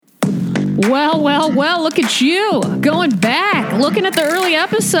Well, look at you. Going back, looking at the early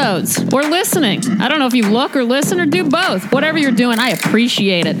episodes, or listening. I don't know if you look or listen or do both. Whatever you're doing, I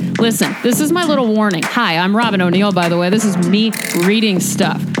appreciate it. Listen, this is my little warning. Hi, I'm Robin O'Neill, by the way. This is me reading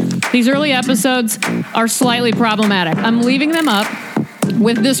stuff. These early episodes are slightly problematic. I'm leaving them up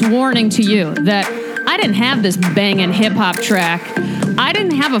with this warning to you that I didn't have this banging hip-hop track. I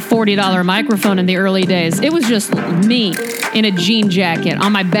didn't have a $40 microphone in the early days. It was just me in a jean jacket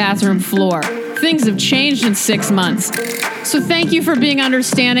on my bathroom floor. Things have changed in 6 months. So thank you for being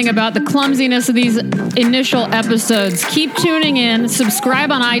understanding about the clumsiness of these initial episodes. Keep tuning in,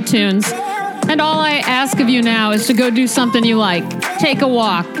 subscribe on iTunes, and all I ask of you now is to go do something you like. Take a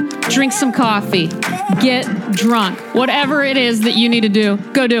walk, drink some coffee, get drunk. Whatever it is that you need to do,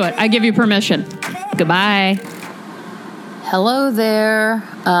 go do it. I give you permission. Goodbye. Hello there.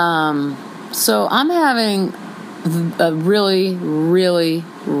 So I'm having a really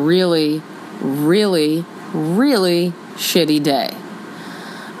shitty day.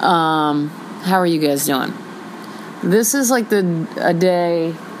 How are you guys doing? This is like a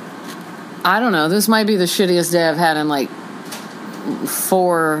day, I don't know, this might be the shittiest day I've had in like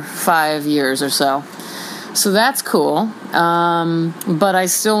 4 or 5 years or so. So that's cool. But I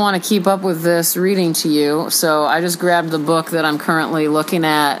still want to keep up with this reading to you. So I just grabbed the book that I'm currently looking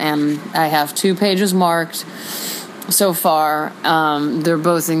at, and I have 2 pages marked so far. They're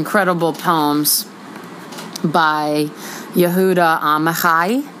both incredible poems by Yehuda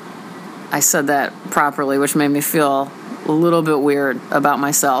Amichai. I said that properly, which made me feel a little bit weird about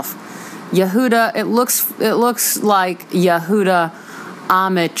myself. Yehuda, it looks like Yehuda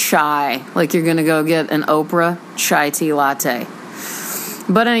Amichai, like you're going to go get an Oprah chai tea latte.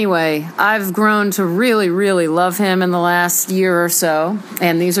 But anyway, I've grown to really love him in the last year or so,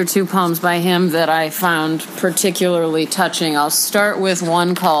 and these are 2 poems by him that I found particularly touching. I'll start with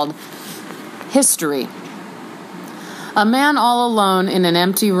one called History. A man all alone in an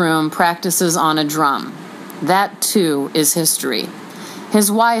empty room practices on a drum. That, too, is history.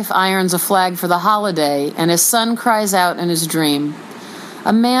 His wife irons a flag for the holiday, and his son cries out in his dream.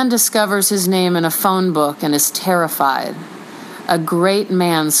 A man discovers his name in a phone book and is terrified. A great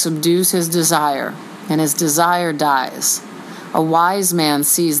man subdues his desire, and his desire dies. A wise man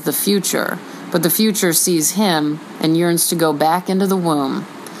sees the future, but the future sees him and yearns to go back into the womb.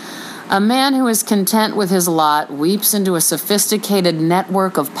 A man who is content with his lot weeps into a sophisticated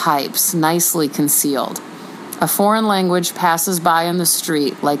network of pipes nicely concealed. A foreign language passes by in the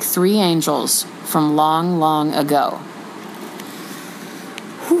street like 3 angels from long ago.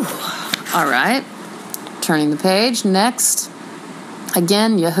 Whew. All right. Turning the page. Next.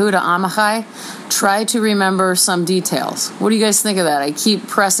 Again, Yehuda Amichai. Try to remember some details. What do you guys think of that? I keep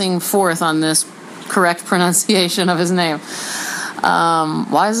pressing forth on this correct pronunciation of his name.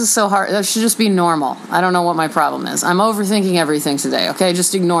 Why is this so hard? That should just be normal. I don't know what my problem is. I'm overthinking everything today, okay?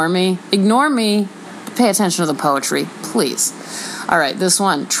 Just ignore me. Ignore me. Pay attention to the poetry, please. All right, this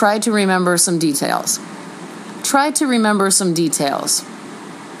one. Try to remember some details. Try to remember some details.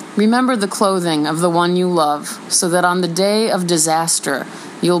 Remember the clothing of the one you love, so that on the day of disaster,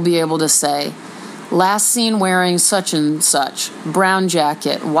 you'll be able to say, last seen wearing such and such, brown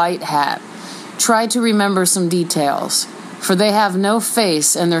jacket, white hat. Try to remember some details, for they have no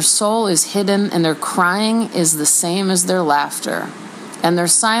face, and their soul is hidden, and their crying is the same as their laughter. And their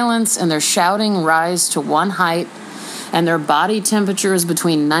silence and their shouting rise to one height, and their body temperature is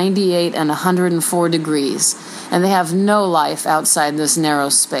between 98 and 104 degrees. And they have no life outside this narrow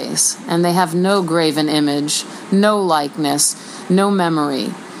space. And they have no graven image, no likeness, no memory.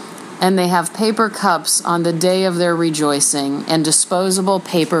 And they have paper cups on the day of their rejoicing and disposable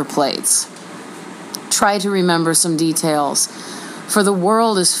paper plates. Try to remember some details. For the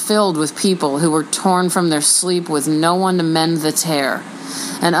world is filled with people who were torn from their sleep with no one to mend the tear.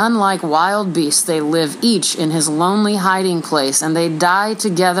 And unlike wild beasts, they live each in his lonely hiding place, and they die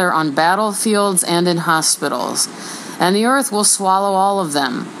together on battlefields and in hospitals. And the earth will swallow all of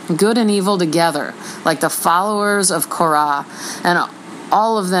them, good and evil together, like the followers of Korah, and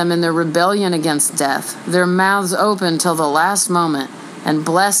all of them in their rebellion against death, their mouths open till the last moment, and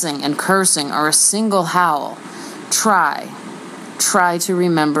blessing and cursing are a single howl. Try to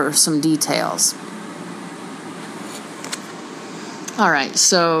remember some details. All right,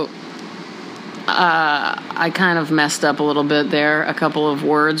 so I kind of messed up a little bit there. A couple of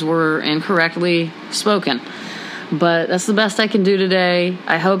words were incorrectly spoken, but that's the best I can do today.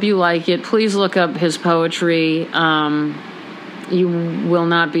 I hope you like it. Please look up his poetry. You will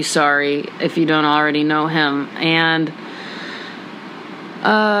not be sorry if you don't already know him. And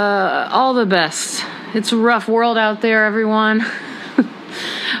all the best. It's a rough world out there, everyone.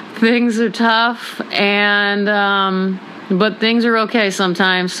 Things are tough, but things are okay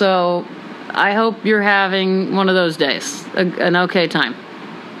sometimes. So I hope you're having one of those days, an okay time.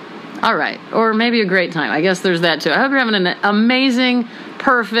 All right, or maybe a great time. I guess there's that too. I hope you're having an amazing,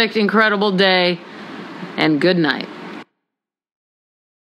 perfect, incredible day, and good night.